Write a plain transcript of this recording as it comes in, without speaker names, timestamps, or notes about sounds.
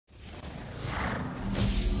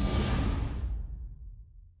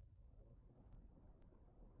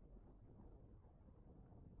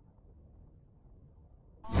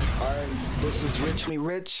This is Rich Me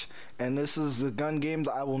Rich, and this is the gun game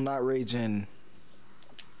that I will not rage in.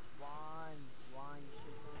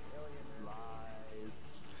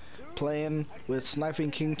 Playing with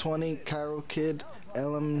Sniping King 20, Cairo Kid,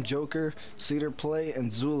 LM Joker, Cedar Play,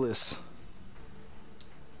 and Zulus.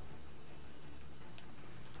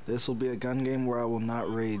 This will be a gun game where I will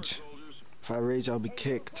not rage. If I rage, I'll be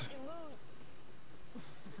kicked.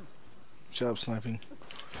 Shut up, Sniping.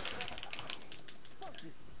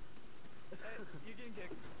 You're getting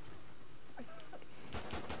kicked.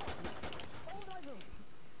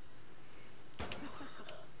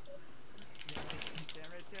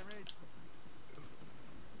 Damn rage.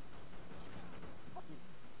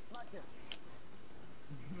 Not him.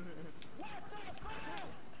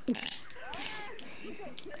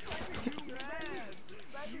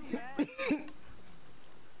 You mad?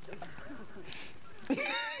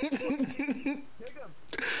 Take him.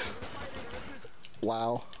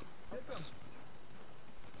 Wow.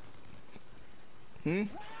 Hmm?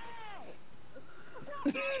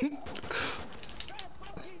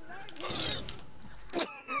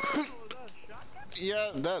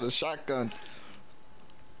 Yeah, that is a shotgun.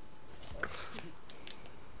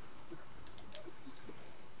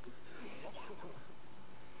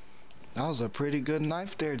 That was a pretty good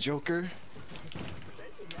knife there, Joker.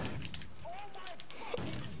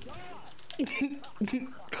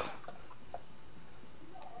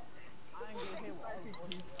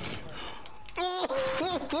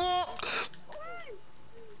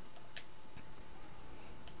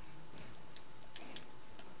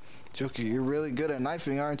 Joker, you're really good at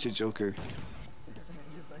knifing, aren't you, Joker? Yes,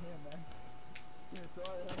 I am, man. You're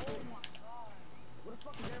sorry, oh my god. What the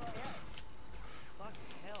fuck is there like that?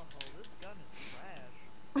 Fucking hellhole, this gun is trash.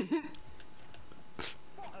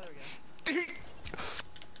 Oh, there we go.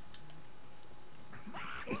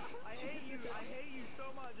 I hate you so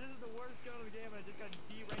much. This is the worst gun of the game and I just got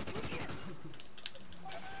deranked.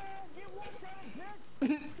 Get one down,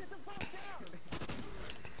 bitch! Get the fuck down!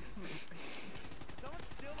 Someone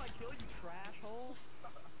steal my kill, you trash hole!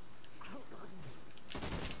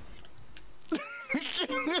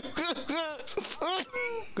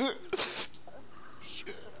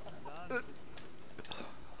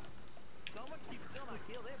 Someone keeps stealing my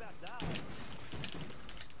kill, they about to die.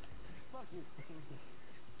 Fuck you.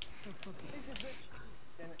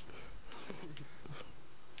 Damn it.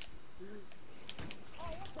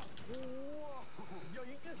 Oh, what the? Whoa. Yo,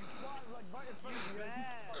 you just fought like right in front of me.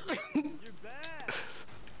 Bad. You're bad.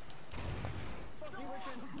 Fuck you,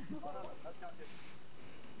 Richard. That's not good.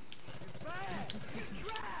 You're bad. You're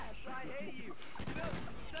trash. I hate you. You know,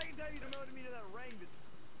 the second time you demoted me to that rank,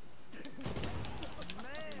 but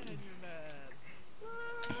man, you're mad.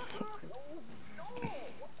 No.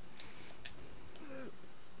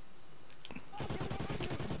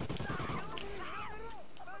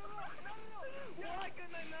 Why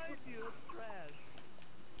couldn't I knife you? That's trash.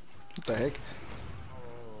 What the heck? Oh.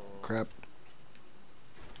 Crap.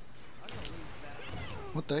 I'm gonna lose that.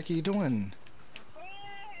 What the heck are you doing?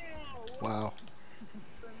 Wow.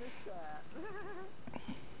 You're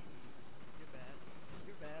bad.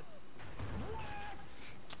 You're bad.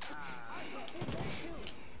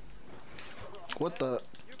 What the?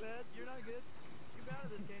 You're bad. You're not good. You're bad at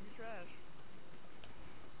this game. You're trash.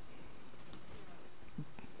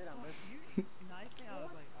 You knifed me. I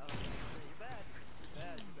was like, oh, you're bad. You're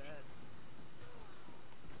bad. You're bad.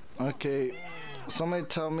 Okay, somebody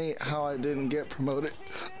tell me how I didn't get promoted.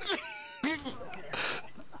 Like,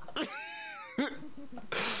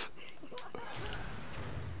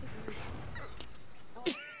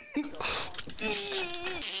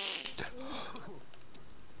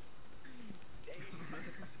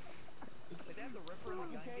 they have the Ripper in the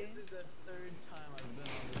gun game? This is the third time I've been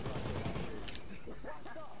on this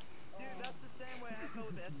rocket. Dude, that's the same way I felt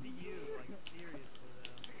with the SBU. Like, seriously,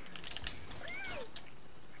 though.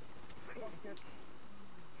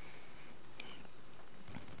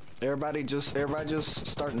 Everybody just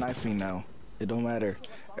start knifing now. It don't matter.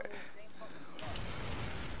 Oh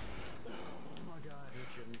my god, he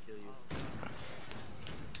shouldn't kill you.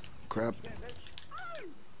 Crap.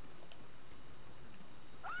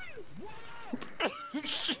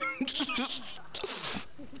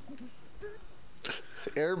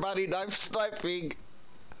 Everybody knife sniping. You're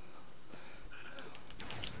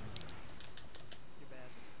bad.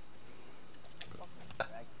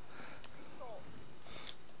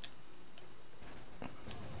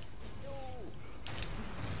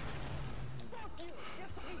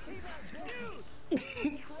 Dude!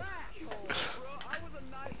 Trash hole, bro. I was a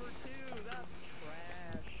knifer too. That's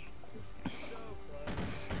trash. So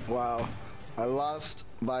close. Wow. I lost,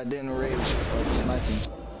 but I didn't rage like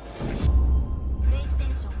sniping.